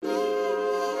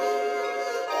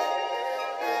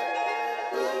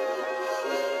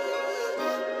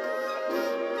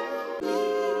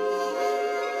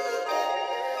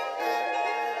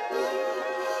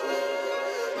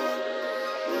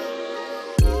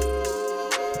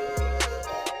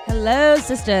Hello,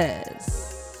 sisters.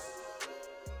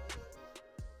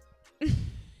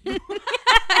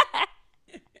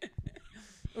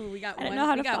 Ooh, we got I don't know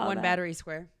how to follow one that. battery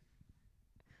square.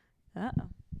 Uh-oh.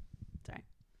 Sorry.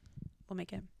 We'll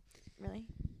make it. Really?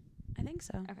 I think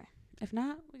so. Okay. If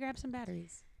not, we grab some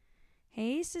batteries.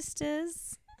 Hey,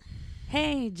 sisters.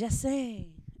 Hey, Jesse.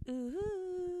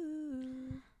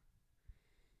 Ooh.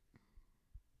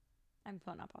 I'm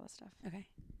pulling up all the stuff. Okay.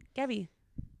 Gabby,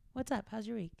 what's up? How's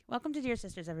your week? Welcome to Dear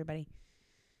Sisters, everybody.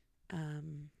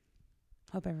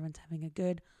 Hope everyone's having a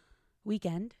good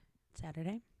weekend.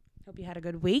 Saturday. Hope you had a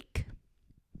good week.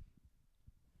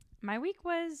 My week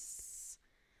was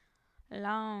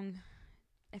long.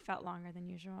 It felt longer than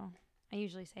usual. I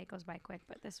usually say it goes by quick,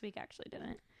 but this week actually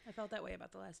didn't. I felt that way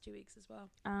about the last 2 weeks as well.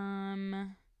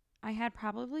 I had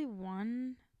probably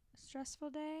one stressful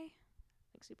day,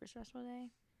 like super stressful day,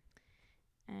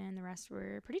 and the rest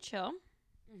were pretty chill.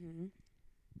 Mm-hmm.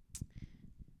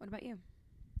 What about you?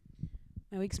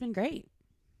 My week's been great.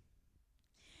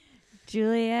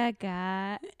 Julia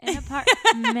got an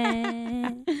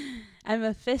apartment. I'm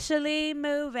officially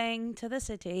moving to the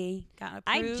city. Got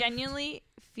I approved. genuinely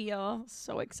feel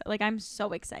so excited. Like, I'm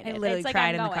so excited. I literally It's like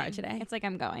cried I'm in the car going. today. It's like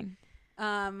I'm going.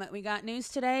 We got news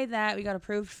today that we got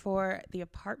approved for the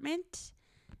apartment,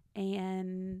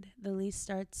 and the lease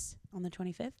starts on the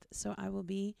 25th. So I will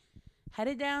be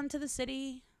headed down to the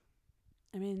city.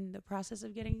 I'm in the process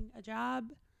of getting a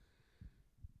job.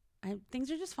 Things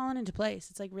are just falling into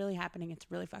place. It's like really happening. It's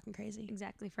really fucking crazy.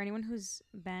 Exactly. For anyone who's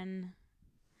been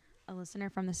a listener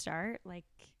from the start, like,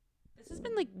 This has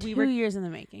been like We 2 were- years in the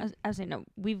making. I was saying, no,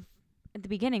 at the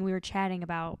beginning, we were chatting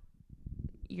about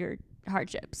your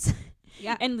hardships.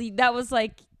 Yeah. And that was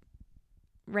like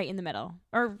right in the middle,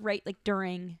 or right like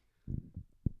during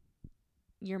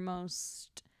your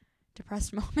most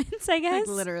depressed moments, I guess.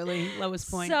 Like literally lowest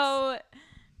points. So,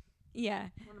 yeah.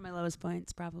 One of my lowest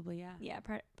points, probably, yeah. Yeah,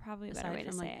 probably a better Aside way to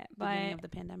from, say like, it. the beginning But of the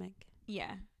pandemic.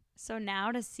 yeah. So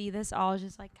now to see this all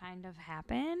just like kind of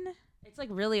happen, It's like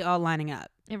really all lining up.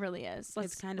 it really is.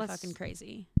 It's kind of fucking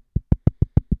crazy.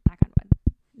 knock on wood.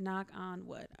 Knock on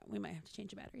wood. We might have to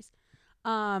change the batteries.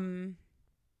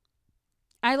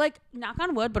 I like knock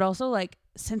on wood, but also like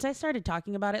since I started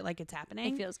talking about it, like it's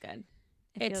happening. It feels good.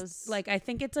 It's feels like I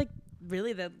think it's like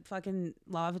really the fucking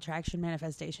law of attraction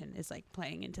manifestation is like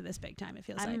playing into this big time. It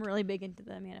feels I'm like really big into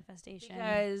the manifestation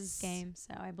because game,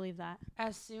 so I believe that.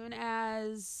 as soon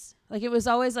as like it was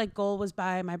always like goal was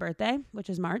by my birthday, which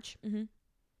is March. Mm-hmm.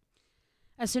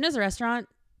 As soon as the restaurant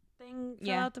thing fell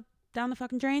Yeah. out down the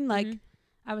fucking drain, like Mhm.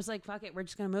 I was like, fuck it, we're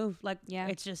just gonna move. Like, Yeah.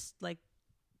 it's just like,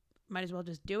 might as well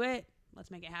just do it. Let's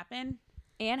make it happen.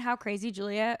 And how crazy,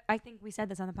 Julia! I think we said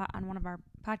this on on one of our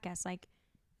podcasts. Like,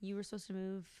 you were supposed to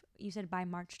move. You said by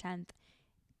March 10th.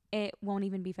 It won't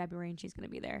even be February, and she's gonna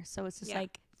be there. So it's just Yeah.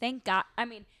 like, thank God. I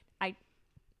mean, I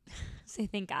say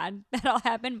thank God that all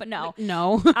happened, but no,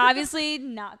 No. obviously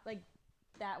not. Like,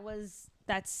 that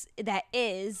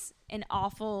is an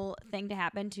awful thing to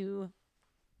happen to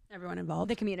Everyone involved.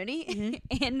 the community Mhm.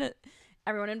 and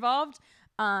everyone involved.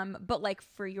 But like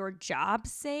for your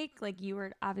job's sake, like you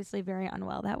were obviously very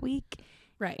unwell that week,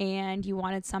 Right. and you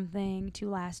wanted something to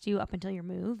last you up until your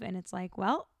move, and it's like,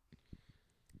 well,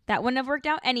 that wouldn't have worked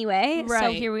out anyway. So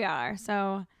Right. here we are.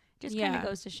 So just kind Yeah. of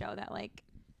goes to show that like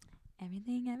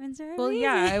everything happens for a Well, reason.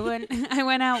 yeah, I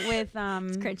went out with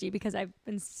It's cringy because I've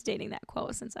been stating that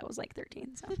quote since I was like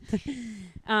 13. So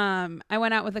I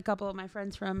went out with a couple of my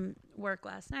friends from work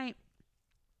last night,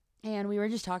 and we were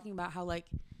just talking about how like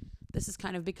this has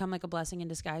kind of become like a blessing in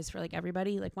disguise for like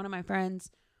everybody. Like one of my friends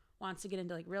wants to get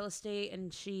into like real estate,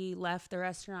 and she left the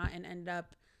restaurant and ended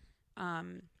up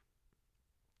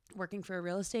working for a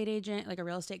real estate agent, like a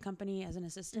real estate company as an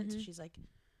assistant. So Mhm. she's like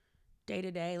day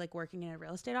to day like working in a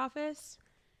real estate office.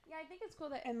 yeah, I think it's cool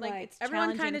that And like like it's everyone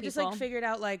kind of challenging just like people. figured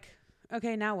out like,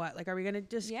 okay, now what? Like, are we gonna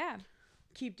just Yeah.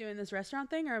 keep doing this restaurant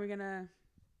thing, or are we gonna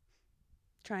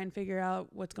try and figure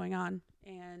out what's going on?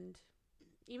 And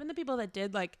even the people that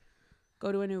did like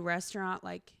go to a new restaurant,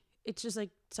 like it's just like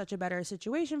such a better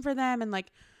situation for them. And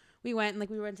like we went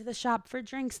to the shop for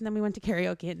drinks, and then we went to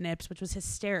karaoke at Nips, which was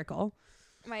hysterical.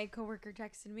 My coworker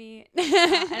texted me,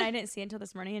 and I didn't see it until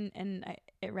this morning, and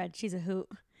it read, "She's a hoot,"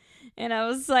 and I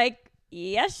was like,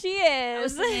 "Yes, she I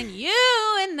was is." singing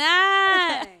you and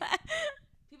I.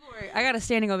 I got a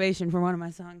standing ovation for one of my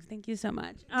songs. Thank you so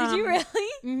much. Did you really?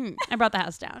 Mm-hmm. I brought the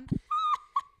house down.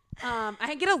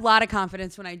 I get a lot of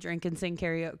confidence when I drink and sing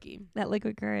karaoke. That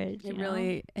liquid courage. It you know?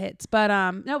 really hits. But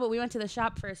no, but we went to the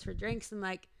shop first for drinks, and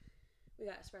like we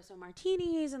got espresso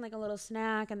martinis and like a little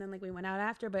snack, and then like we went out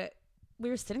after. But we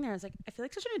were sitting there. I was like, I feel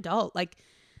like such an adult. Like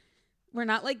we're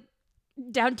not like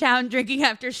downtown drinking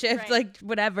after shift, Right. like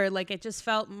whatever. Like it just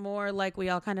felt more like we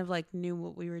all kind of like knew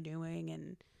what we were doing,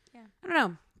 and Yeah. I don't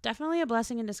know, definitely a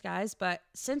blessing in disguise. But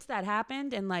since that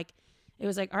happened, and like it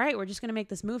was like, all right, we're just gonna make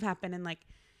this move happen, and like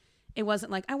it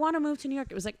wasn't like I want to move to New York.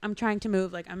 It was like I'm trying to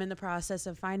move. Like I'm in the process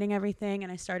of finding everything,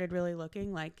 and I started really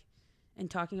looking like and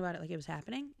talking about it like it was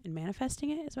happening and manifesting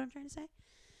it is what I'm trying to say.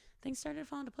 Things started to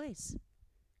fall into place.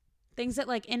 Things that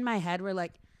like in my head were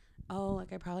like, oh,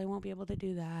 like I probably won't be able to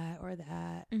do that or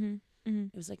that. Mm-hmm. Mm-hmm.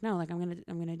 It was like, no, like I'm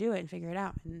gonna do it and figure it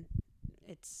out, and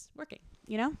it's working.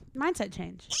 You know, mindset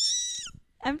change.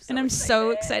 I'm so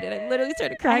excited. I literally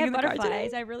started I crying have in the car butterflies.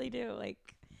 today. I really do. Like,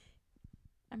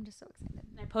 I'm just so excited.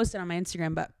 I posted on my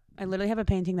Instagram, but I literally have a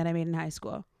painting that I made in high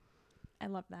school. I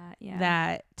love that. Yeah.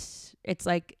 That it's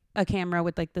like a camera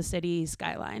with like the city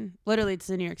skyline. Literally, it's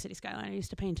the New York City skyline. I used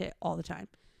to paint it all the time,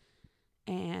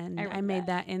 and I I, remember made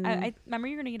that in I remember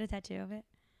you're gonna get a tattoo of it.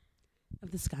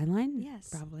 of the skyline. Yes.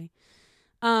 Probably.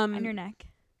 On your neck.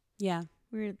 Yeah.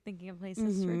 We were thinking of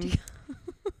places for it to Mhm.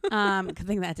 go. Good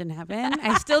thing that didn't happen.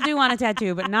 I still do want a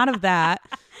tattoo, but not of that.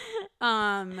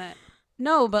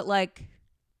 No, but like,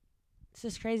 it's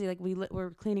just crazy. Like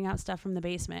we're cleaning out stuff from the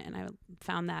basement, and I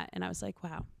found that, and I was like,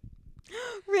 wow.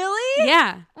 Really?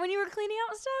 Yeah. When you were cleaning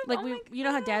out stuff? Like Oh my you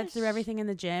know how Dad threw gosh. everything in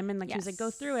the gym, and like he was like, go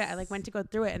through it. I like went to go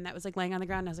through it, and that was like laying on the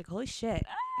ground. And I was like, holy shit!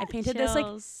 I painted this like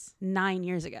Chills. 9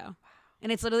 years ago,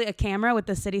 and it's literally a camera with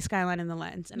the city skyline in the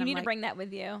lens. And You I'm need like, to bring that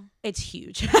with you. it's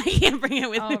huge. I can't bring it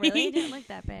with Oh, me. really? It didn't look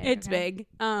that big. It's Okay. big.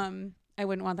 I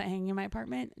wouldn't want that hanging in my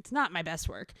apartment. It's not my best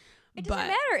work. It but doesn't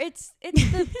matter. It's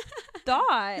the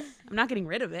thought. I'm not getting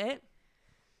rid of it.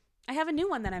 I have a new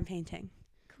one that I'm painting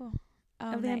Cool.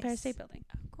 Oh, of the Empire nice. State Building.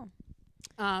 Cool.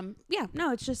 Yeah,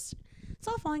 no, it's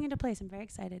all falling into place. I'm very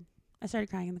excited. I started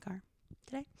crying in the car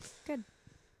today. Good.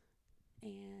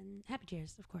 And happy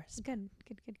cheers, of course. Good.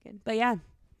 Good. But yeah,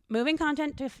 moving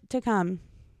content to come.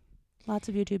 Lots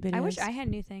of YouTube videos. I wish I had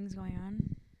new things going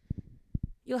on.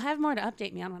 You'll have more to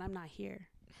update me on when I'm not here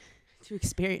to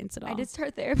experience it all. I did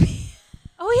start therapy.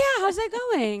 Oh yeah, how's that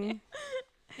going?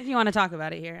 If you want to talk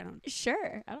about it here, I don't.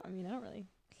 Sure. I don't really.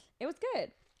 It was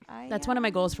good. That's one of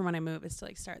my goals for when I move is to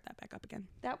like start that back up again.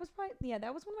 That was probably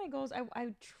that was one of my goals.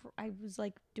 I was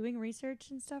like doing research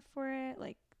and stuff for it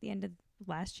like the end of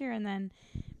last year, and then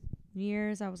New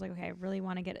Year's I was like, okay, I really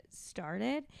want to get it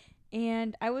started,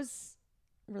 and I was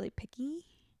really picky,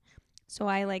 so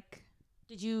I like.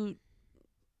 Did you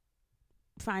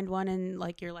find one and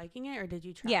like you're liking it, or did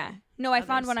you try? Yeah, no, I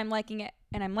found others? one I'm liking it,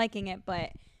 and I'm liking it,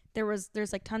 but there's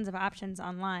like tons of options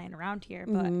online around here,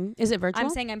 but Is it virtual? I'm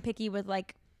saying I'm picky with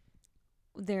like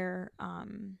their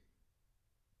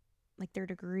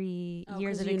degree,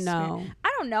 years of experience.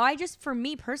 I don't know. I just, for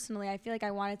me personally, I feel like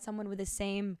I wanted someone with the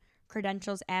same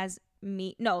credentials as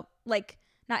me. No, like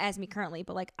not as me currently,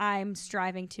 but like I'm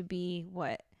striving to be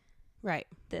what Right.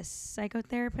 this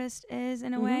psychotherapist is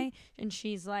in a Mhm. way. And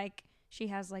she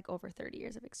has like over 30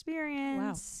 years of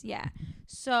experience. Wow. Yeah.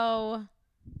 So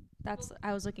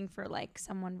I was looking for like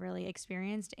someone really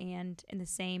experienced and in the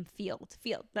same field.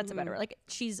 That's a better word. Like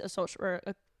she's a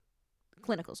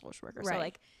clinical social worker. Right. So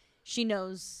like she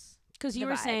knows, Because you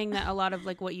the were vibe. saying that a lot of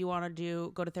like what you want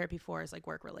to go to therapy for is like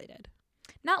work related.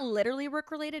 not literally work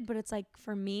related, but it's like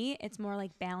for me, it's more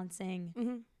like balancing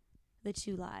Mm-hmm. the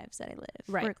two lives that I live,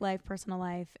 Right. work life, personal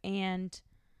life. And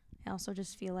I also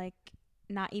just feel like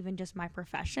not even just my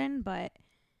profession, but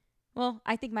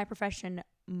I think my profession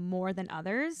more than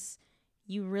others,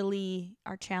 you really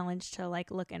are challenged to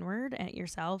like look inward at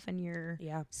yourself and your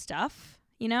Yeah. stuff,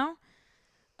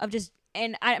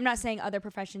 and I'm not saying other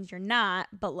professions you're not,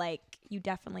 but like you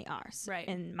definitely are Right.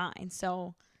 in mine.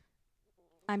 So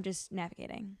I'm just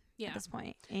navigating Yeah. at this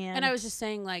point. And I was just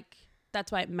saying like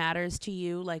that's why it matters to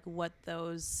you like what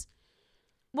those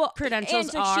and credentials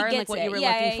so she are and like gets what it. you were Yeah,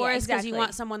 looking yeah, for yeah, is because you exactly.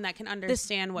 want someone that can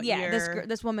understand what you're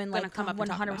this woman gonna like come up and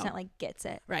talk 100% about. like gets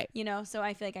it, right so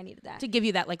I feel like I needed that. to give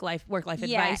you that like work life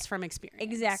Yeah, advice from experience.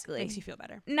 exactly. Makes you feel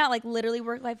better. Not like literally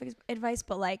work life advice,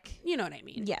 but like You know what I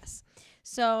mean? yes.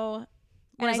 So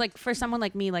Whereas like for someone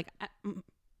like me, like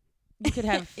you could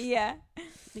have yeah,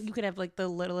 like the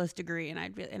littlest degree, and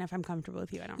and if I'm comfortable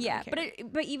with you, I don't. yeah. Really care.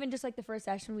 But even just like the first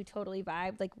session, we totally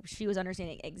vibed. Like she was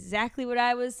understanding exactly what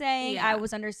I was saying. Yeah. I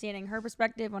was understanding her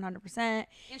perspective 100%.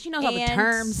 And she knows all the And-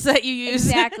 terms that you use.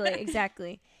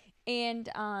 Exactly. And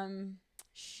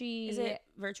she Is it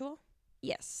virtual?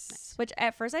 yes, Nice. which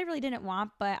at first I really didn't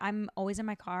want, but I'm always in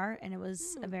my car, and it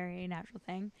was a very natural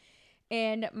thing.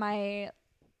 And my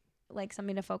like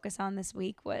something to focus on this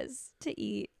week was to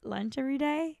eat lunch every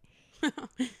day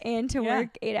and to Yeah.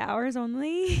 work 8 hours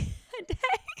only a day.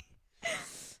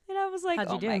 And I was like,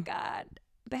 How'd you oh my do? God.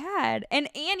 bad. And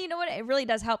you know what? It really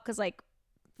does help because, like,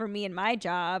 for me in my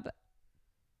job,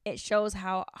 it shows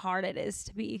how hard it is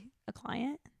to be a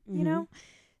client, you know?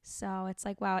 So it's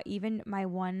like, wow, even my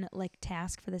one, like,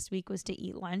 task for this week was to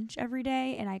eat lunch every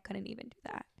day, and I couldn't even do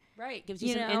that. Right. Gives you,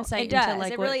 You some know, insight it does. into,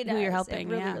 like, It really who you're does. helping.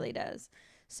 It really, yeah. really does.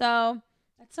 So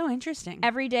That's so interesting.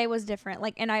 every day was different.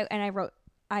 Like, and I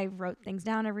wrote things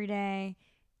down every day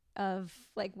of,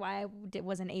 like, why I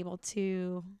wasn't able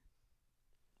to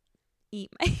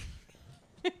eat my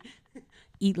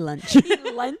Eat lunch.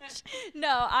 eat lunch.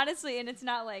 No, honestly, and it's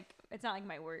not like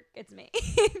my work. It's me,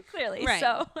 clearly. Right.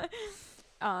 So,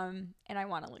 and I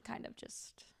want to kind of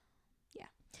just, yeah.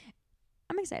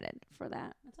 I'm excited for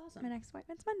that. That's My awesome. next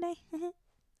appointment's Monday.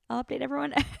 I'll update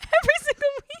everyone every single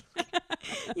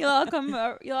week.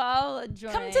 You'll all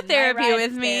join. Come to my therapy ride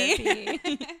with to me.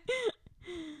 therapy.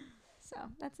 So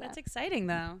that's That's that. exciting,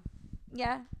 though.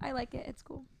 Yeah, I like it. It's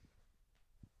cool.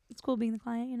 It's cool being the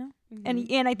client, you know. Mhm.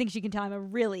 And I think she can tell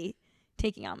I'm really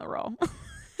taking on the role.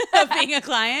 Of being a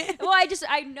client. Well,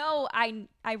 I know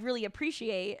I really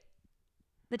appreciate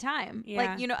the time. Yeah.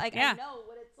 Like, you know, like, Yeah. I know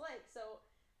what it's like, so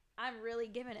I'm really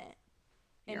giving it.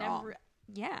 Your all.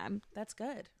 Yeah, That's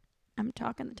good. I'm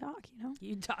talking the talk, you know.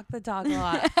 You talk the talk a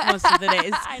lot most of the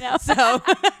days. I know. So,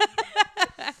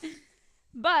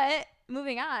 But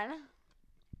moving on.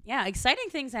 yeah, exciting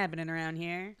things happening around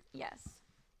here. Yes.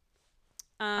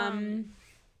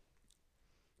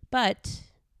 But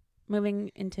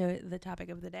moving into the topic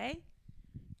of the day,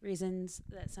 reasons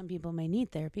that some people may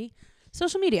need therapy,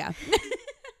 social media.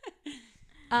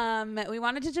 We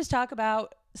wanted to just talk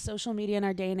about social media in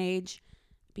our day and age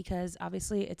because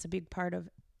obviously it's a big part of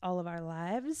all of our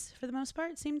lives for the most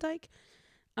part, it seemed like.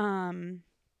 And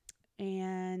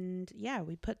yeah,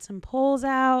 we put some polls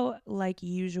out like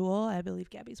usual. I believe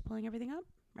Gabby's pulling everything up,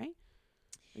 right?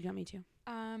 Or do you want me to?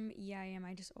 Yeah, I am.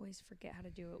 I just always forget how to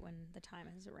do it when the time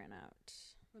has ran out.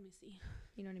 Let me see.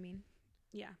 You know what I mean?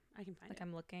 Yeah, I can find Like, it.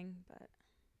 I'm looking, but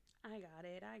I got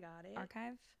it.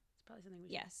 archive? It's probably something we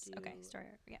Yes. should do Okay. Start.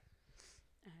 Yeah.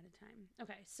 ahead of time.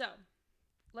 Okay, so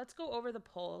let's go over the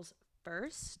polls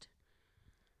first.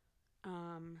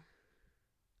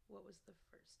 What was the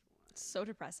first one? It's so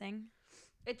depressing.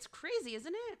 It's crazy,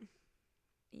 isn't it?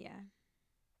 Yeah.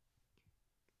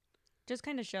 Just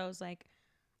kind of shows, like,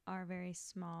 our very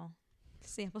small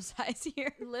sample size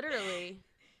here. Literally.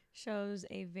 Shows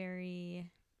a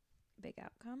very big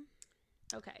outcome.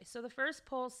 Okay, so the first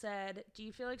poll said, do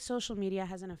you feel like social media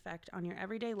has an effect on your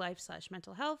everyday life /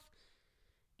 mental health?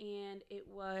 And it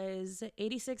was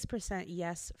 86%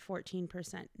 yes,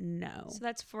 14% no. So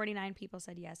that's 49 people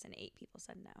said yes and 8 people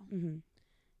said no. Mm-hmm.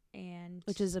 And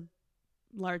Which is a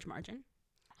large margin.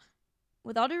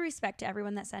 with all due respect to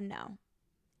everyone that said no,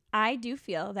 I do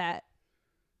feel that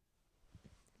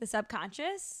the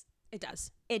subconscious, It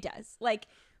does. it does. Like,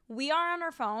 we are on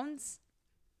our phones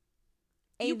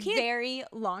a You can't- very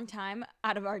long time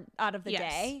out of the Yes.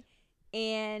 day.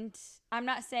 And I'm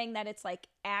not saying that it's, like,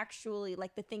 actually,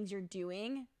 like, the things you're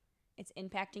doing, it's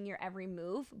impacting your every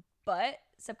move, but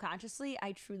subconsciously,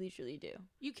 I truly, truly do.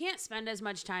 You can't spend as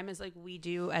much time as like we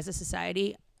do as a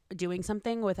society doing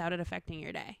something without it affecting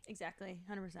your day. Exactly,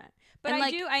 100%. But And,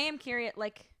 I am curious,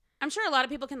 like, I'm sure a lot of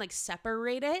people can like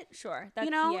separate it, sure. you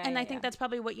know, and I think that's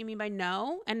probably what you mean by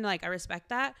no. And like, I respect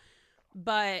that.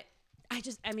 But I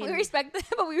mean, we respect that,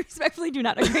 but we respectfully do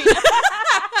not agree.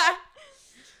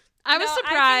 I was No,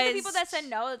 surprised. I think the people that said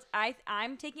no,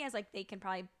 I'm taking it as, like, they can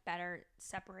probably better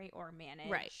separate or manage,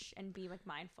 Right. and be, like,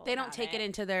 mindful. they don't about take it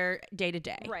into their day to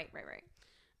day. Right.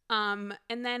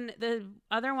 And then the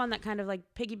other one that kind of like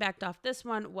piggybacked off this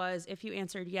one was if you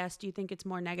answered yes, do you think it's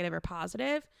more negative or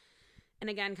positive? And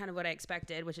again, kind of what I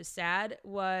expected, which is sad,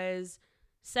 was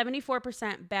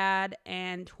 74% bad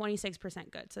and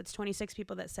 26% good. So it's 26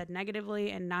 people that said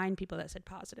negatively and 9 people that said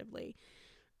positively.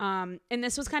 And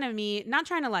this was kind of me not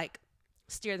trying to like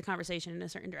steer the conversation in a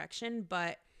certain direction,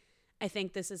 but I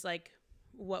think this is like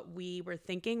what we were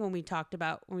thinking when we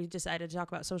decided to talk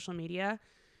about social media,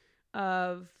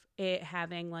 of it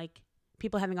having like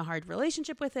people having a hard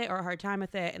relationship with it or a hard time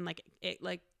with it, and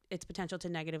like its potential to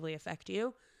negatively affect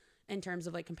you in terms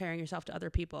of like comparing yourself to other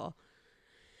people,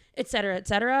 et cetera, et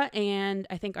cetera. And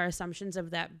I think our assumptions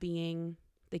of that being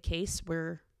the case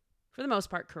were, for the most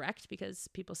part, correct, because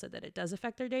people said that it does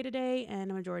affect their day to day, and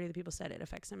a majority of the people said it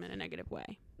affects them in a negative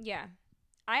way. Yeah.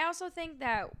 I also think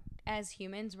that as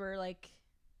humans,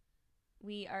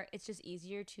 it's just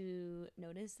easier to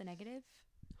notice the negative.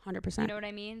 100%. You know what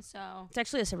I mean? So It's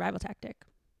actually a survival tactic.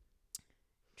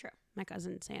 True. My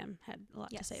cousin Sam had a lot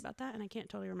to Yes. say about that, and I can't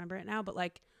totally remember it now, but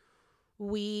like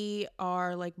we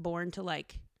are like born to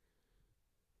like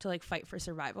to like fight for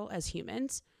survival as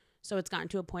humans. So it's gotten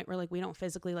to a point where like we don't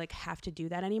physically like have to do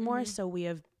that anymore. So we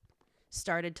have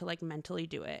started to like mentally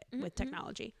do it with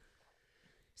technology.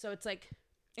 So it's like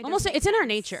almost it's in our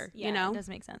nature, Yeah, you know? it does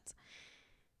make sense.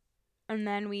 And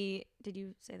then did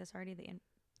you say this already? The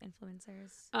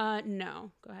influencers?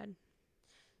 No, go ahead.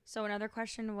 So another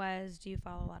question was, do you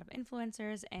follow a lot of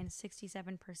influencers? And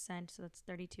 67%, so that's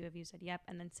 32 of you said yep,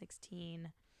 and then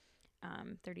 33%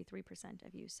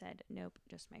 of you said nope,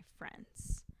 just my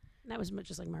friends. That was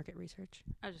just like market research.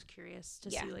 I was just curious to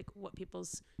Yeah. see like what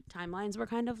people's timelines were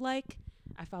kind of like.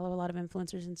 I follow a lot of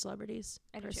influencers and celebrities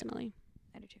personally.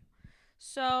 I do too.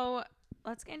 So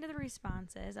let's get into the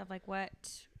responses of like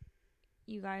what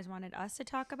you guys wanted us to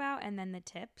talk about, and then the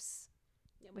tips.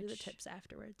 Yeah, we'll do the tips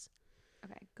afterwards.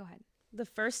 Okay, go ahead. The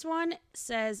first one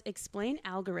says, explain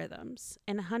algorithms.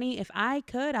 And honey, if I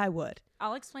could, I would.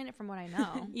 I'll explain it from what I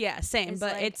know. Yeah, same, It's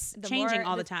but like it's changing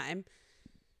all the time.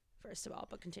 First of all,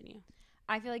 but continue.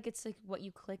 I feel like it's like what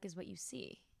you click is what you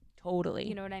see. Totally.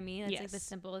 You know what I mean? It's like the Yes.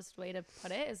 simplest way to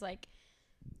put it is like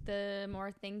the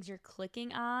more things you're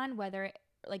clicking on, whether it,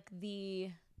 like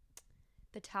the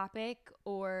topic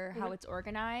or how it's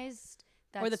organized,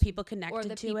 or the people connected or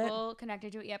the to people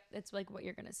connected to it. Yep, it's like what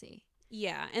you're gonna see.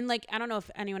 Yeah, and like I don't know if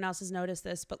anyone else has noticed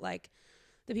this, but like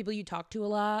the people you talk to a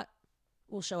lot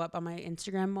will show up on my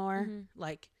Instagram more.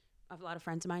 Like I have a lot of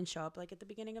friends of mine show up like at the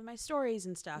beginning of my stories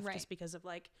and stuff, Right. just because of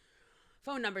like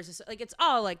phone numbers. Like it's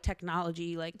all like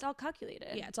technology. Like It's all calculated.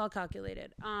 yeah, it's all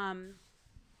calculated.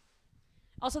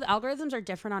 Also, the algorithms are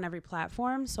different on every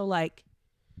platform. So like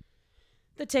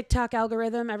the TikTok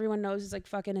algorithm, everyone knows is like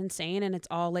fucking insane, and it's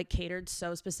all like catered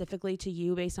so specifically to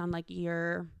you based on like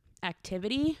your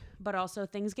activity. But also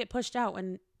things get pushed out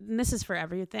and this is for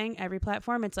everything, every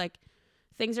platform. It's like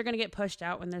things are going to get pushed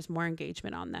out when there's more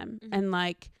engagement on them. And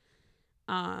like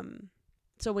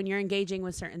so when you're engaging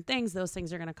with certain things, those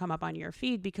things are going to come up on your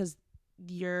feed because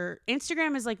your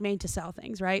Instagram is like made to sell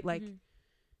things, right? Like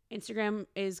Instagram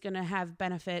is going to have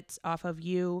benefits off of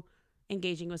you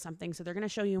engaging with something, so they're going to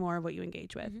show you more of what you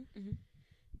engage with.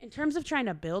 In terms of trying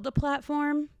to build a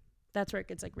platform, that's where it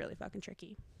gets like really fucking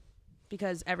tricky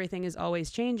because everything is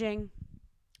always changing.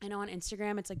 I know on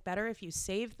Instagram it's like better if you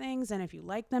save things and if you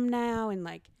like them now, and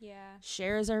like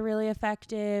shares are really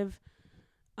effective.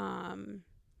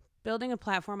 Building a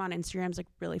platform on Instagram is like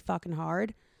really fucking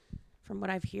hard from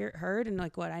what I've heard and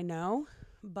like what I know.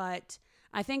 But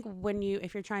I think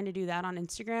if you're trying to do that on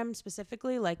Instagram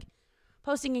specifically, like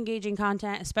posting engaging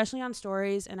content, especially on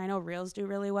stories, and I know Reels do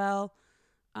really well.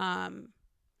 I'm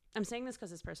saying this because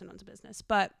this person owns a business,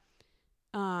 but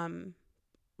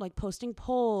like posting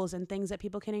polls and things that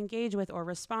people can engage with or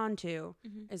respond to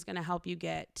is going to help you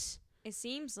get It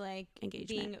seems like engagement.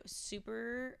 Being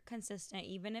super consistent,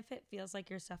 even if it feels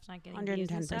like your stuff's not getting views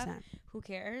and 110%. stuff, who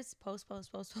cares? Post,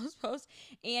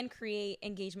 and create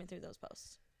engagement through those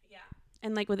posts. Yeah.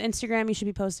 And like with Instagram, you should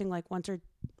be posting like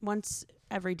once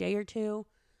every day or two.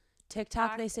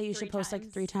 TikTok, they say you should post like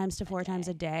 3 times to 4 times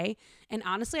a day. And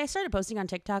honestly, I started posting on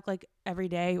TikTok like every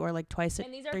day or like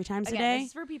 3 times a day. This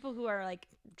is for people who are like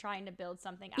trying to build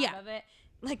something out of it.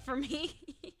 Like for me,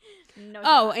 no.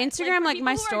 Oh, shot. Instagram, like for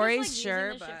my people who are stories, just, like, sure,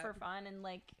 using this shit but for fun and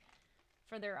like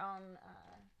for their own.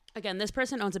 Again, this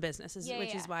person owns a business, which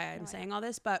Yeah. is why I'm saying all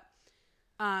this. But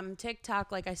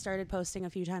TikTok, like I started posting a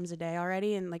few times a day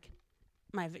already, and like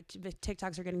my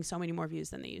TikToks are getting so many more views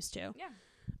than they used to.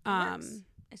 Yeah.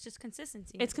 It's just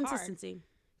consistency. It's hard consistency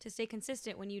to stay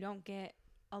consistent when you don't get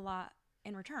a lot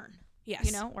in return. Yes.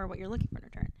 You know, or what you're looking for in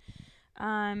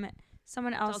return.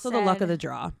 Someone else also said, the luck of the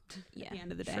draw. Yeah, at the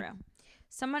end of the day. True.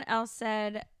 Someone else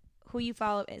said, who you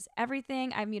follow is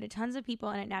everything. I've muted tons of people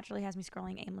and it naturally has me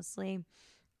scrolling aimlessly.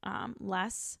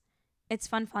 Less. It's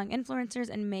fun following influencers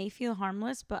and may feel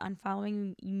harmless, but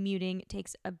unfollowing, muting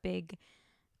makes a big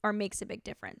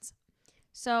difference.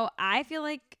 So I feel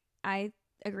like I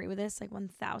agree with this like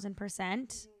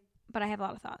 1000%, but I have a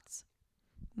lot of thoughts.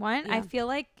 One, I feel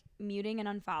like muting and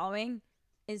unfollowing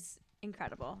is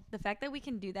incredible. The fact that we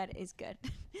can do that is good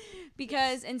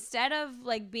because instead of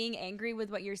like being angry with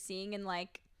what you're seeing and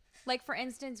like for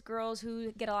instance, girls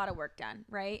who get a lot of work done,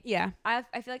 right? Yeah. I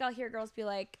feel like I'll hear girls be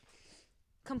like,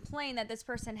 complain that this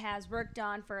person has work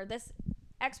done for this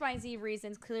X, Y, and Z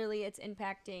reasons. Clearly it's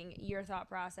impacting your thought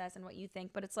process and what you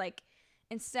think, but it's like,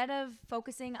 instead of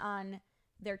focusing on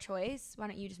their choice, why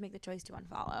don't you just make the choice to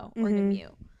unfollow or to mute?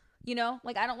 You know,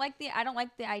 like I don't like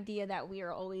the idea that we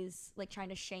are always like trying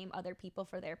to shame other people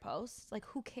for their posts. Like,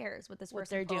 who cares what this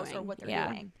person posts or what they're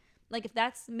doing? Like, if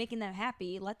that's making them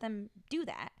happy, let them do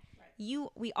that. Right.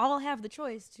 We all have the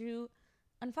choice to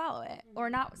unfollow it or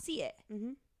not see it.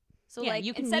 So Yeah, like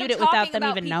you can instead mute of it without talking them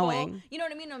about even people, knowing. you know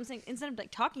what I mean? I'm saying instead of like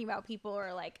talking about people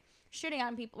or like shitting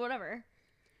on people, whatever.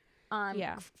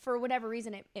 Yeah. For whatever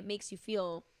reason, it makes you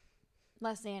feel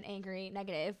less than angry,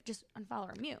 negative. Just unfollow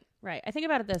or mute. Right. I think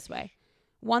about it this way.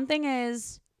 One thing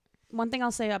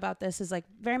I'll say about this is like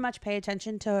very much pay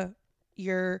attention to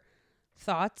your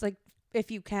thoughts. Like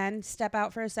if you can step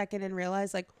out for a second and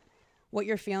realize like what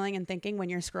you're feeling and thinking when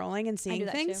you're scrolling and I seeing do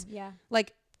that things. too. Yeah.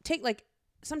 Like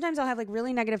sometimes I'll have like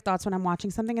really negative thoughts when I'm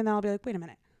watching something and then I'll be like, wait a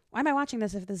minute, why am I watching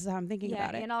this if this is how I'm thinking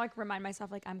about it? And I'll like remind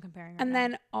myself like I'm comparing. And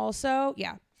then also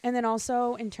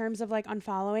in terms of like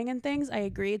unfollowing and things, I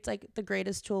agree. It's like the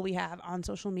greatest tool we have on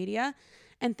social media.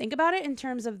 And think about it in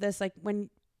terms of this, like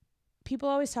when people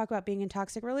always talk about being in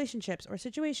toxic relationships or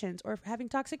situations or having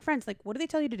toxic friends, like what do they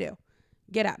tell you to do?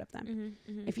 Get out of them.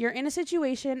 If you're in a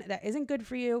situation that isn't good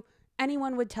for you,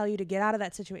 anyone would tell you to get out of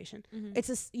that situation.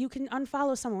 You can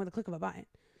unfollow someone with a click of a button.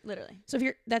 Literally. So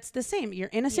that's the same. You're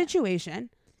in a situation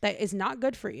that is not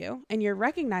good for you and you're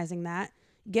recognizing that,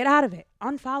 get out of it.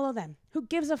 Unfollow them. Who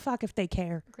gives a fuck if they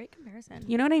care? Great comparison.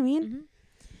 You know what I mean?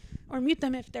 Or mute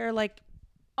them if they're like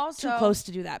Also, too close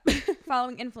to do that.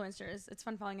 following influencers. It's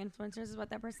fun following influencers is what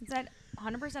that person said.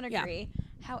 100% agree.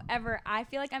 However, I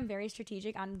feel like I'm very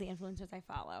strategic on the influencers I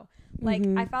follow. Like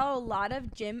I follow a lot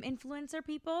of gym influencer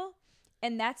people,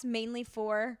 and that's mainly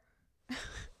for,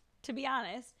 to be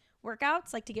honest,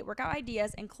 workouts, like to get workout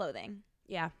ideas and clothing.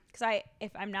 Yeah. Because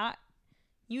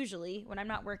usually when I'm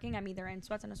not working, I'm either in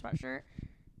sweats and a sweatshirt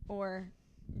or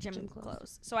gym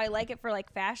clothes. So I like it for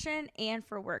like fashion and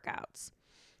for workouts.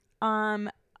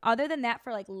 Other than that,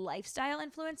 for like lifestyle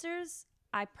influencers,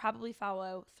 I probably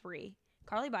follow 3.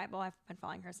 Carly Bible, I've been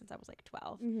following her since I was like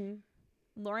 12.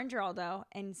 Lauren Geraldo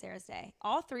and Sarah Day.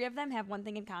 All 3 of them have one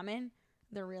thing in common.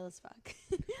 They're real as fuck.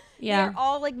 Yeah. They're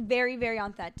all like very, very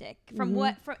authentic from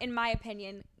in my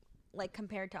opinion, like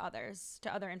compared to other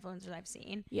influencers I've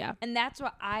seen. Yeah. And that's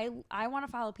what I want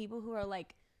to follow, people who are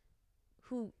like,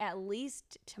 who at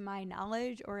least to my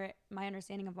knowledge or my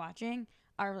understanding of watching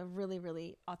are really,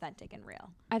 really authentic and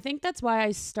real. I think that's why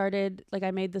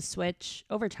I made the switch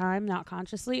over time, not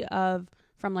consciously,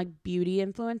 from like beauty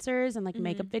influencers and like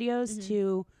makeup videos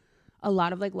to a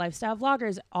lot of like lifestyle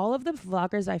vloggers. All of the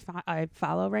vloggers I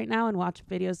follow right now and watch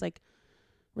videos like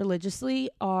religiously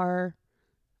are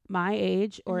my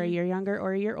age or a year younger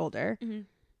or a year older.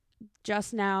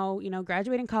 Just now,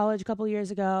 graduating college a couple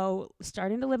years ago,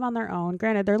 starting to live on their own.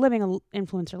 Granted, they're living an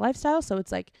influencer lifestyle, so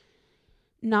it's like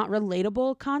not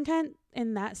relatable content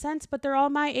in that sense, but they're all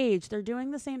my age. They're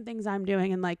doing the same things I'm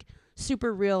doing and like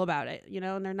super real about it,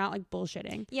 and they're not like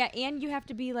bullshitting. Yeah, and you have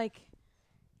to be like,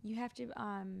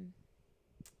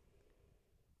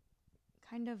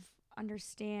 kind of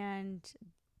understand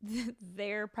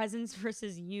their presence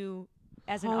versus you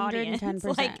as an audience.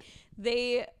 110%. Like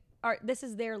this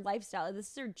is their lifestyle. This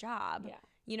is their job. Yeah.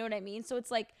 You know what I mean? So it's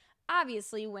like,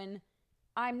 obviously when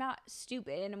I'm not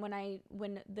stupid and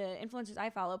when the influencers I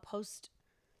follow post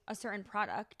a certain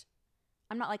product,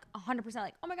 I'm not like 100%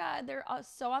 like, oh my God, they're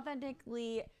so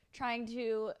authentically trying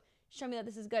to show me that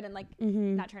this is good and like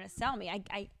not trying to sell me.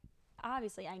 I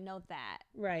obviously I know that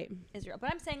Right. is real,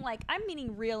 but I'm saying like, I'm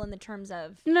meaning real in the terms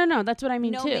of No, that's what I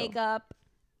mean no too. makeup,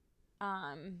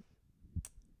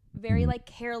 very like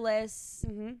careless,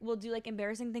 will do like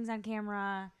embarrassing things on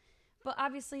camera. But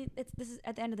obviously, this is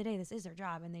at the end of the day, this is their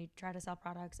job, and they try to sell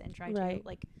products and try to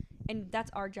like, and that's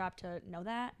our job to know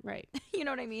that, right? You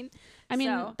know what I mean?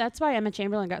 That's why Emma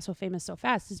Chamberlain got so famous so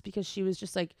fast, is because she was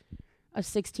just like a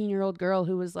 16-year-old girl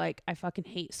who was like, I fucking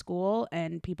hate school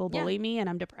and people bully me and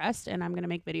I'm depressed and I'm gonna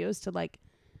make videos to like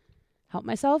help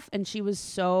myself. And she was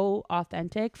so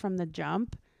authentic from the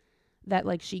jump that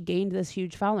like she gained this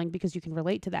huge following because you can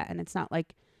relate to that, and it's not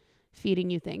like feeding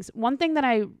you things. One thing that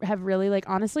I have really like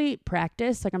honestly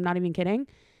practiced, like I'm not even kidding,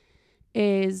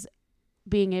 is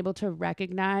being able to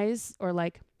recognize or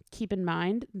like keep in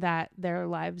mind that their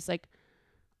lives like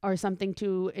are something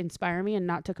to inspire me and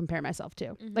not to compare myself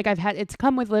to. Like it's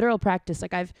come with literal practice.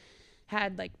 Like I've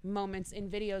had like moments in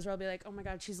videos where I'll be like, oh my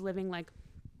God, she's living like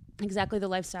exactly the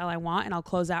lifestyle I want, and I'll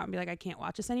close out and be like, I can't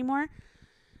watch this anymore.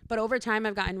 But over time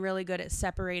I've gotten really good at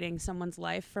separating someone's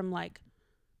life from like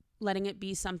letting it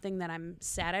be something that I'm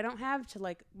sad I don't have, to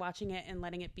like watching it and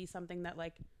letting it be something that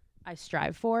like I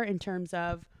strive for, in terms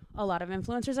of a lot of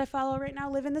influencers I follow right now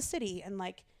live in the city and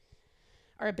like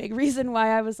are a big reason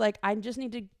why I was like, I just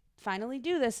need to finally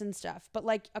do this and stuff. But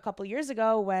like a couple years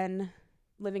ago, when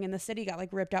living in the city got like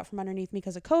ripped out from underneath me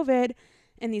because of COVID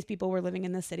and these people were living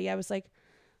in the city, I was like,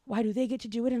 why do they get to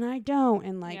do it and I don't?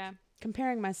 And like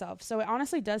comparing myself. So it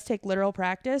honestly does take literal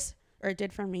practice, or it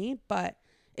did for me. But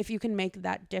if you can make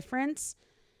that difference,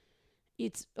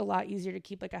 it's a lot easier to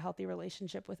keep like a healthy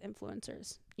relationship with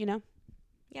influencers, you know?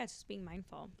 Yeah, it's just being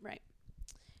mindful. Right.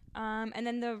 And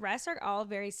then the rest are all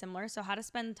very similar. So how to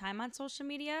spend time on social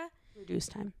media. Reduce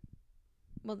time.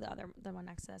 Well, the one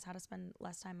next to us, how to spend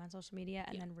less time on social media,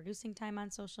 and then reducing time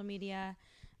on social media,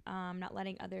 not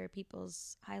letting other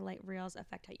people's highlight reels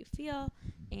affect how you feel,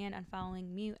 and unfollowing,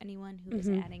 mute anyone who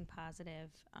isn't adding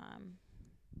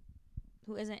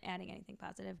isn't adding anything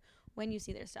positive when you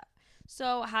see their stuff.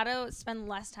 So how to spend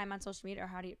less time on social media, or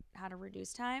how to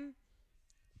reduce time.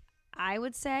 I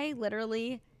would say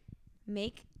literally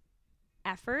make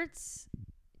efforts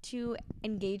to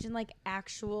engage in like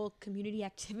actual community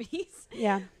activities.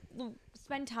 Yeah.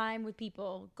 Spend time with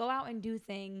people, go out and do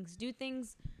things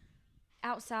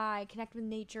outside, connect with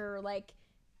nature, like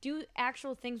do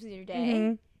actual things with your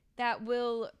day that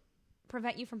will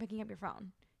prevent you from picking up your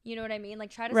phone. You know what I mean?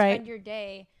 Like try to spend your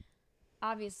day,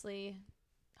 obviously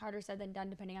harder said than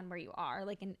done depending on where you are.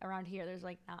 Like around here there's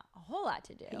like not a whole lot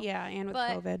to do. Yeah, and with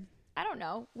COVID. I don't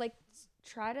know, like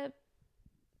try to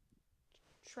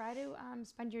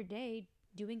spend your day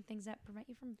doing things that prevent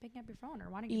you from picking up your phone or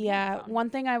wanting to pick up your phone. One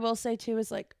thing I will say too is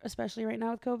like, especially right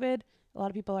now with COVID, a lot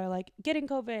of people are like getting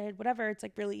COVID, whatever. It's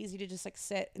like really easy to just like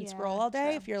sit and scroll all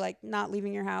day if you're like not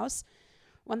leaving your house.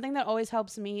 One thing that always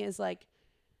helps me is like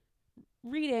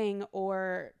reading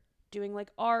or doing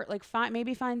like art, like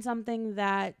maybe find something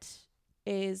that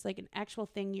is like an actual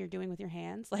thing you're doing with your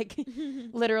hands, like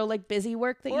literal like busy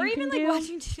work that or you even can like do.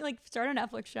 watching like start a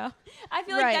Netflix show. I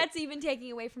feel like that's even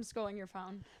taking away from scrolling your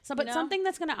phone. So, but something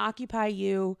that's gonna occupy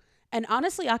you and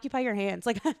honestly occupy your hands.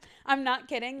 Like I'm not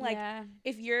kidding. Like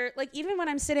if you're like, even when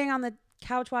I'm sitting on the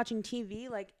couch watching TV,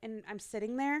 like, and I'm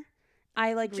sitting there,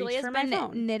 I like reach for my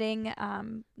phone. Knitting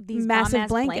these massive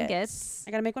blankets. I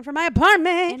gotta make one for my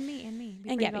apartment. And me.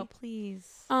 And get me,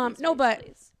 please. No, but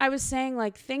I was saying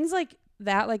like things like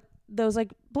that, like those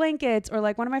like blankets, or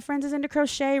like one of my friends is into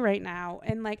crochet right now,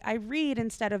 and like I read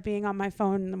instead of being on my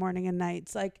phone in the morning and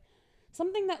nights. Like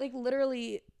something that like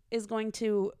literally is going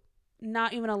to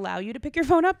not even allow you to pick your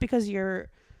phone up because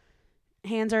your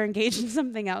hands are engaged in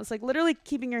something else. Like literally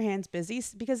keeping your hands busy,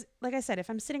 because like I said, if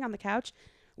I'm sitting on the couch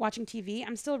watching TV,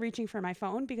 I'm still reaching for my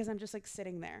phone because I'm just like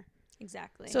sitting there.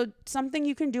 Exactly. So something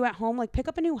you can do at home, like pick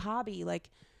up a new hobby. Like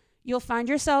you'll find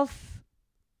yourself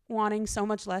wanting so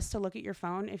much less to look at your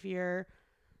phone if you're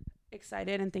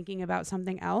excited and thinking about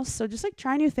something else. So just like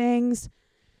try new things.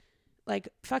 Like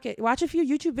fuck it, watch a few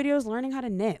YouTube videos learning how to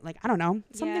knit. Like I don't know,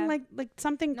 something like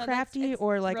something crafty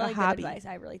or like really a hobby. Good advice.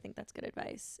 I really think that's good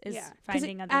advice. Is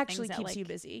finding other actually things keeps that, you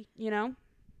busy. You know.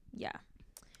 Yeah.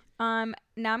 Now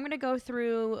I'm gonna go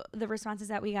through the responses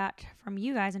that we got from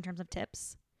you guys in terms of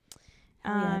tips.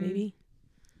 Yeah, baby.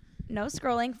 No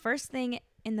scrolling first thing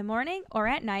in the morning or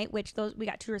at night, which those we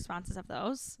got 2 responses of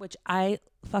those, which I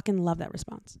fucking love that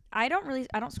response. I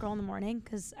don't scroll in the morning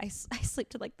because I sleep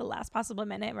to like the last possible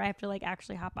minute where I have to like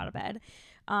actually hop out of bed,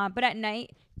 but at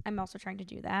night I'm also trying to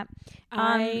do that.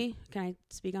 Can I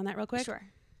speak on that real quick? Sure.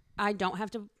 I don't have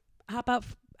to hop out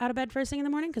of bed first thing in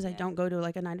the morning because I don't go to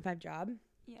like a 9-to-5 job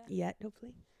yet,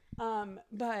 hopefully.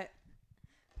 But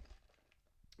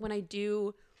when I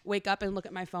do wake up and look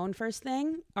at my phone first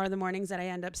thing are the mornings that I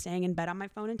end up staying in bed on my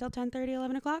phone until 10:30,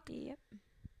 11 o'clock. Yep.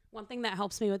 One thing that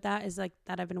helps me with that is like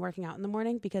that I've been working out in the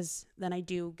morning, because then I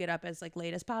do get up as like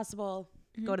late as possible,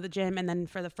 go to the gym, and then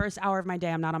for the first hour of my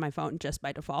day, I'm not on my phone just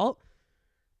by default.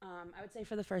 I would say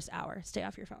for the first hour, stay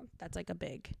off your phone. That's like a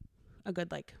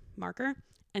good like marker.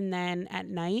 And then at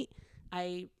night,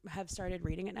 I have started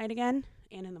reading at night again,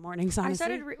 and in the mornings, honestly.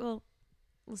 I started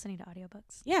listening to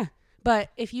audiobooks. Yeah.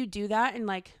 But if you do that, and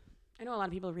like, I know a lot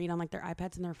of people read on like their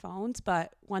iPads and their phones,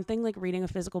 but one thing, like reading a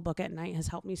physical book at night has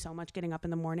helped me so much getting up in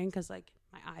the morning, because like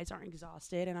my eyes aren't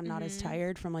exhausted and I'm not as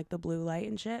tired from like the blue light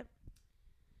and shit.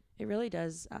 It really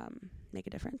does make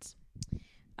a difference.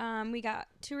 We got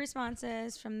 2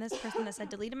 responses from this person that said,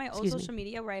 deleted my old social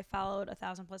media where I followed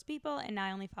 1,000+ people, and now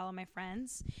I only follow my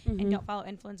friends and don't follow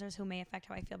influencers who may affect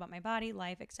how I feel about my body,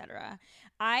 life, etc.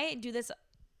 I do this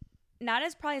not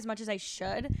as probably as much as I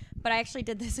should, but I actually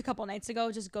did this a couple nights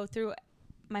ago. Just go through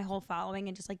my whole following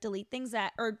and just like delete things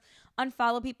that, or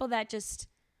unfollow people that just,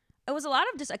 it was a lot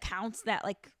of just accounts that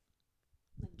like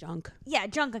junk. Yeah,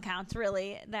 junk accounts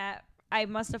really that I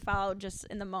must have followed just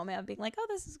in the moment of being like, oh,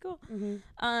 this is cool.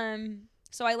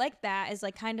 So I like that as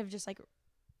like kind of just like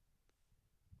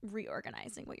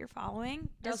reorganizing what you're following.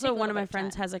 Also, one of my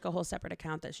friends has like a whole separate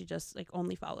account that she just like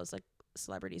only follows like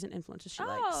celebrities and influencers she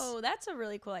likes. Oh, that's a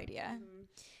really cool idea.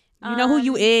 You know who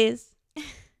you is.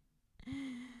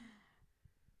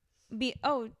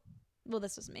 well,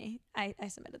 this was me. I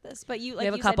submitted this, but you we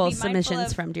have a couple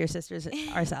submissions from Dear Sisters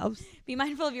ourselves. Be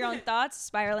mindful of your own thoughts,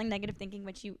 spiraling negative thinking,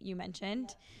 which you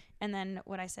mentioned, and then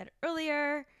what I said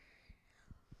earlier.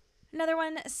 Another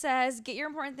one says, get your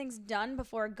important things done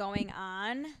before going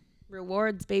on.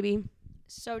 Rewards, baby.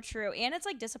 So true. And it's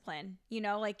like discipline,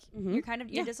 like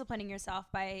you're disciplining yourself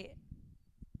by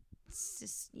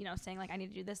just, saying like, I need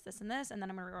to do this, this, and this, and then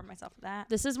I'm going to reward myself for that.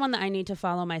 This is one that I need to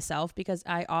follow myself because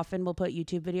I often will put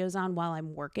YouTube videos on while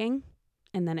I'm working,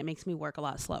 and then it makes me work a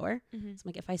lot slower. So I'm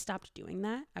like, if I stopped doing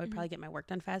that, I would probably get my work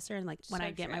done faster. And like when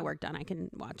I get my work done, I can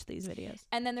watch these videos.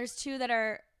 And then there's two that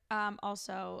are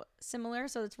also similar.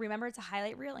 So remember it's a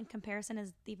highlight reel and comparison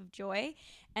is the thief of joy.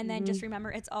 And then just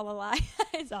remember it's all a lie.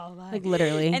 It's all a lie. Like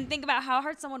literally. And think about how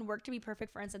hard someone worked to be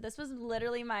perfect. For instance, this was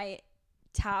literally my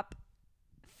top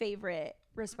favorite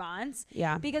response.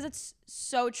 Yeah. Because it's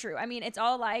so true. I mean, it's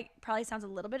all a lie. Probably sounds a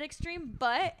little bit extreme,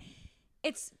 but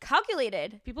it's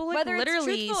calculated. People like whether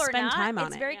literally it's spend not, time on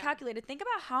it's it. very calculated. Think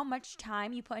about how much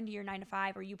time you put into your 9 to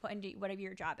 5 or you put into whatever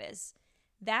your job is.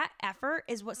 That effort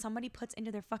is what somebody puts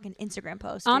into their fucking Instagram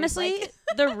post. Honestly, like,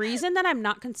 the reason that I'm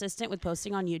not consistent with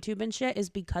posting on YouTube and shit is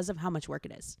because of how much work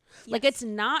it is. Yes. Like, it's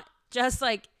not just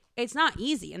like, it's not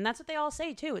easy. And that's what they all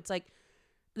say too. It's like,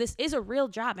 this is a real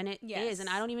job and it is. And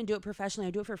I don't even do it professionally.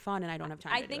 I do it for fun and I don't have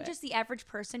time to do it. I think just the average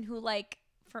person who like,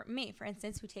 for me, for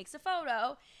instance, who takes a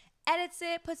photo, edits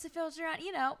it, puts the filter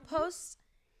on, posts,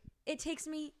 it takes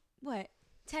me,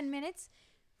 10 minutes?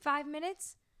 5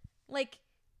 minutes? Like,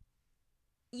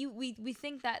 we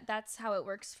think that that's how it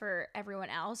works for everyone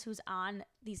else who's on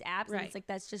these apps, right. And it's like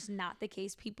that's just not the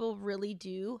case. People really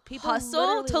do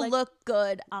hustle to look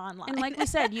good online. And like we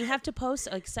said, you have to post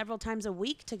like several times a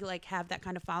week to like have that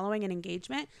kind of following and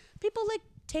engagement. People like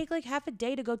take like half a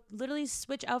day to go literally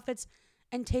switch outfits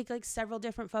and take like several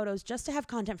different photos just to have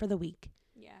content for the week.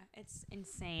 Yeah, it's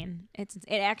insane. It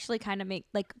actually kind of make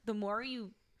like the more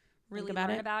you really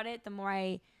learn about it, the more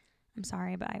I'm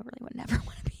sorry, but I really would never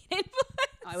want to be an influencer.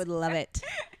 I would love it.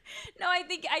 No, I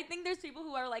think there's people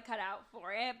who are like cut out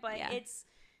for it, but it's,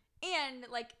 and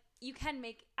like you can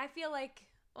make, I feel like,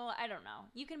 well, I don't know.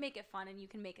 You can make it fun and you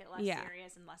can make it less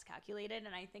serious and less calculated.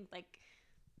 And I think like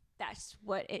that's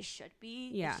what it should be.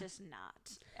 Yeah. It's just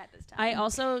not at this time. I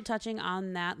also, touching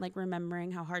on that, like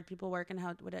remembering how hard people work and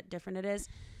how different it is.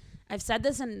 I've said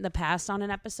this in the past on an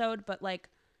episode, but like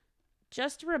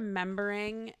just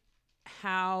remembering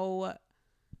how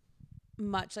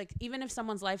much, like, even if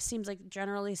someone's life seems like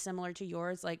generally similar to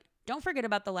yours, like don't forget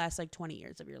about the last like 20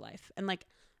 years of your life, and like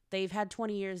they've had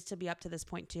 20 years to be up to this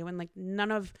point too, and like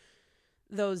none of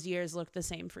those years look the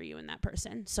same for you and that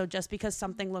person. So just because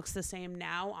something looks the same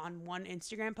now on one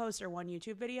Instagram post or one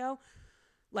YouTube video,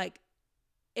 like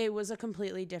it was a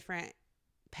completely different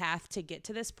path to get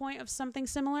to this point of something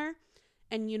similar,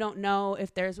 and you don't know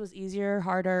if theirs was easier,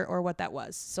 harder, or what that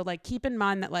was. So like keep in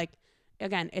mind that like,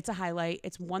 again, it's a highlight.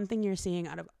 It's one thing you're seeing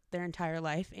out of their entire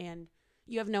life, and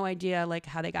you have no idea like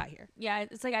how they got here. Yeah,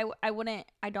 it's like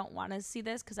I don't want to see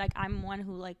this because like I'm one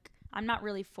who like I'm not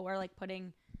really for like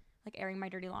putting like airing my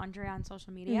dirty laundry on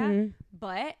social media.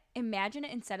 But imagine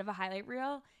it, instead of a highlight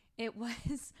reel, it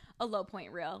was a low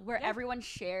point reel where everyone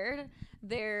shared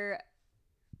their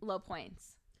low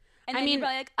points. And I mean,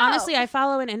 like, honestly, I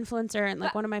follow an influencer, and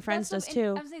like one of my friends does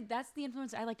too. I'm saying that's the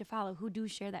influencer I like to follow who do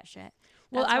share that shit.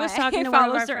 Well, I was talking to one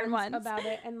of our friends about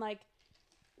it, and like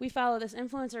we follow this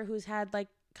influencer who's had like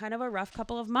kind of a rough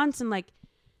couple of months, and like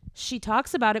she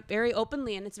talks about it very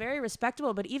openly, and it's very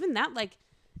respectable. But even that, like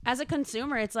as a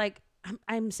consumer, it's like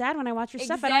I'm sad when I watch your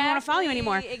stuff. I don't want to follow you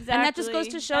anymore. Exactly. And that just goes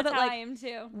to show that like I am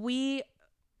too.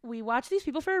 We watch these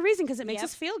people for a reason because it makes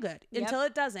us feel good until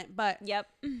it doesn't. But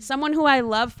someone who I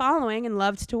love following and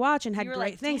loved to watch and had great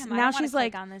like, things. Now she's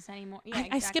like, on this anymore. Yeah,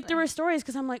 I skipped through her stories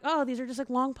because I'm like, oh, these are just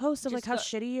like long posts of like how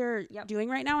shitty you're doing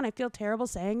right now. And I feel terrible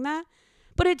saying that.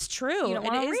 But it's true. You don't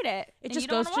want to read it. It just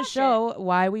goes to show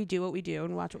why we do what we do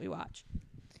and watch what we watch.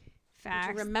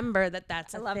 Facts. Remember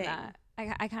that's a thing. I love that.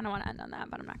 I kind of want to end on that,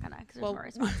 but I'm not going to because there's more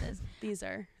responses.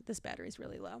 This battery's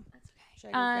really low. That's okay. Should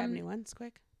I go grab new ones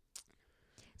quick?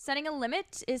 Setting a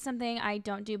limit is something I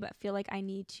don't do, but feel like I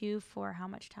need to for how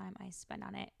much time I spend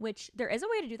on it, which there is a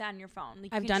way to do that on your phone.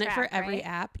 Like I've done it for every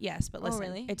app. Yes. But listen,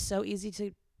 really? It's so easy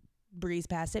to breeze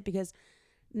past it because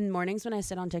mornings when I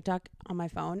sit on TikTok on my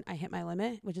phone, I hit my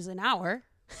limit, which is an hour.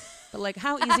 But like,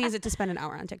 how easy is it to spend an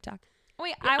hour on TikTok?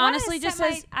 Wait, I honestly just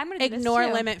says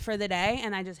ignore limit for the day,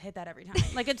 and I just hit that every time.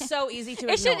 Like it's so easy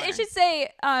to ignore. It should say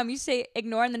you say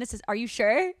ignore, and then it says, "Are you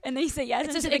sure?" And then you say yes.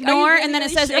 It says ignore, and then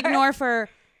it says ignore for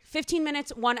 15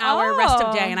 minutes, 1 hour, rest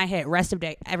of day, and I hit rest of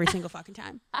day every single fucking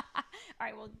time.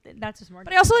 right, well, that's just more.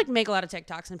 But I also like make a lot of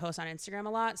TikToks and post on Instagram a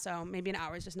lot, so maybe an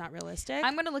hour is just not realistic.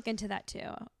 I'm gonna look into that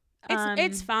too.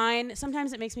 It's fine.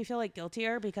 Sometimes it makes me feel like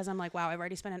guiltier because I'm like, wow, I've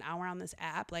already spent an hour on this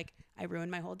app. Like I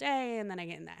ruined my whole day, and then I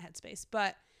get in that headspace.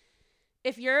 But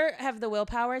if you have the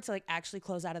willpower to like actually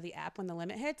close out of the app when the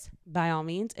limit hits, by all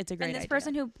means, it's a great idea. And this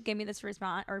person who gave me this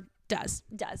response or does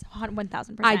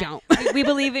 1,000%. I don't. We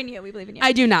believe in you. We believe in you.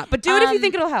 I do not. But do it if you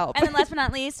think it'll help. And then last but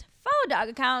not least, follow dog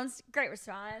accounts. Great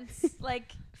response.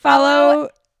 Like follow.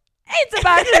 It's a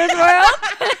Boxer's World.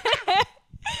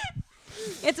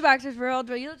 It's a Boxer's World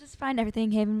where you'll just find everything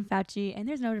Haven Fauci, and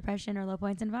there's no depression or low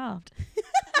points involved.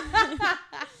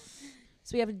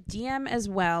 So we have a DM as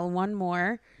well. One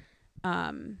more.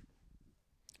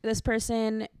 This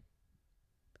person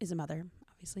is a mother,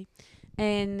 obviously.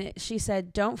 And she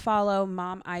said, don't follow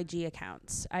mom IG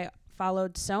accounts. I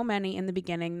followed so many in the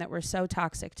beginning that were so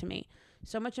toxic to me.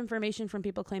 So much information from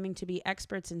people claiming to be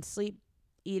experts in sleep,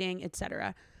 eating,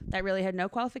 etc. that really had no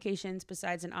qualifications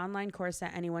besides an online course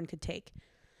that anyone could take.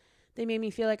 They made me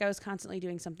feel like I was constantly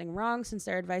doing something wrong since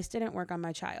their advice didn't work on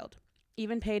my child.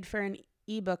 Even paid for an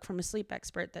ebook from a sleep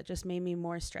expert that just made me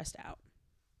more stressed out.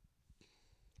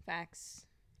 Facts.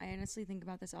 I honestly think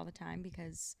about this all the time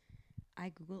because I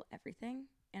Google everything,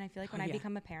 and I feel like when I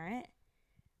become a parent,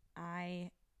 I'm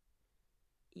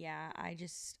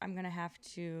gonna have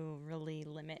to really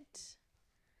limit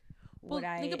what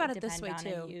I think about it this way too.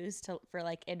 And use for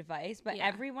like advice, but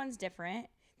everyone's different.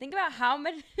 Think about how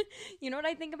many. You know what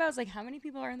I think about is like how many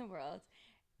people are in the world,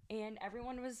 and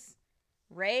everyone was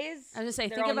raised. I was gonna say,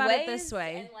 think about it this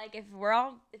way. And like if we're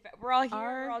all here,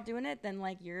 we're all doing it, then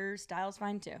like your style's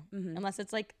fine too, unless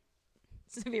it's like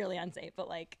severely unsafe. But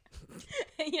like,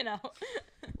 you know,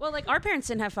 well, like our parents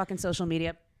didn't have fucking social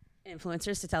media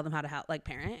influencers to tell them how to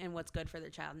parent and what's good for their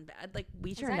child and bad. Like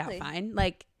we turned out fine.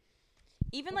 Like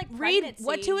even like read pregnancy.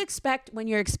 what to expect when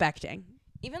you're expecting.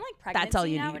 Even like pregnancy That's all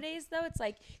you nowadays, though, it's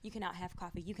like you cannot have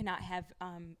coffee, you cannot have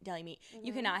deli meat,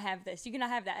 you cannot have this, you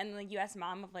cannot have that, and like you ask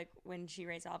mom of like when she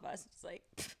raised all of us, it's like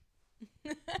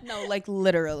no, like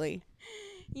literally,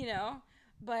 you know,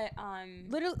 but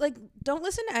literally, like don't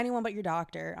listen to anyone but your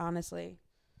doctor. Honestly,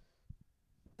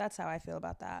 that's how I feel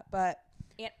about that. But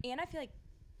and I feel like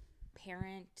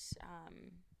parent,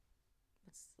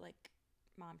 what's like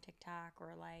mom TikTok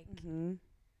or like.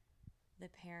 The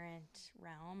parent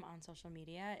realm on social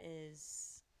media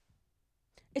is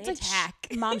it's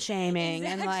like mom shaming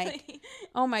and like,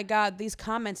 oh my God, these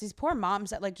comments, these poor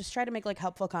moms that like just try to make like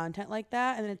helpful content like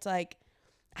that. And it's like,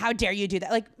 how dare you do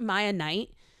that? Like Maya Knight,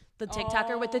 the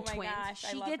TikToker with the twins,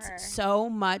 she gets so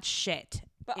much shit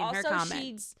but in her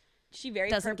comments. She very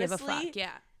doesn't give a purposely fuck.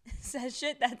 Yeah. says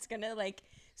shit that's going to like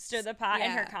stir the pot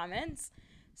in her comments.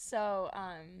 So,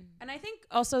 and I think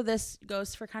also this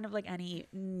goes for kind of like any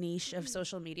niche of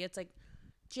social media. It's like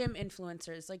gym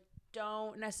influencers, like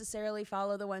don't necessarily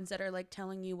follow the ones that are like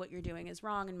telling you what you're doing is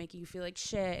wrong and making you feel like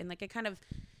shit. And like, it kind of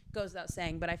goes without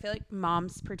saying, but I feel like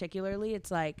moms particularly,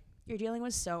 it's like you're dealing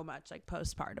with so much like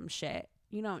postpartum shit.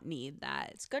 You don't need that.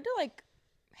 It's good to like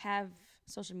have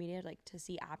social media like to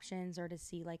see options or to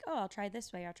see like, oh, I'll try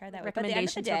this way, I'll try that way. But at the end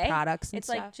of the day, for products and it's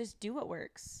stuff. like just do what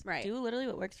works. Right. Do literally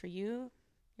what works for you,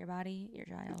 your body, your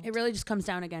child. It really just comes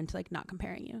down again to like not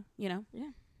comparing you, you know? Yeah.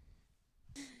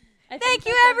 Thank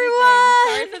you,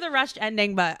 everyone. Sorry for the rushed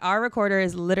ending, but our recorder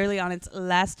is literally on its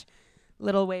last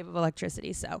little wave of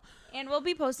electricity. So, and we'll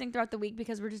be posting throughout the week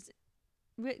because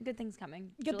good things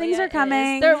coming. Good things are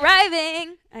coming. They're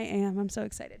arriving. I am. I'm so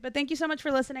excited. But thank you so much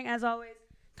for listening. As always,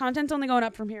 content's only going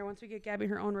up from here once we get Gabby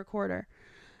her own recorder,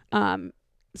 so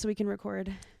we can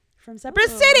record from separate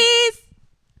cities.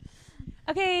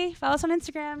 Okay, follow us on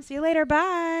Instagram. See you later.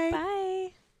 Bye.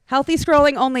 Bye. Healthy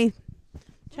scrolling only.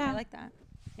 Ciao. I like that.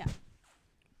 Yeah.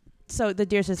 So the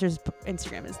Dear Sisters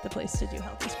Instagram is the place to do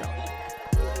healthy scrolling.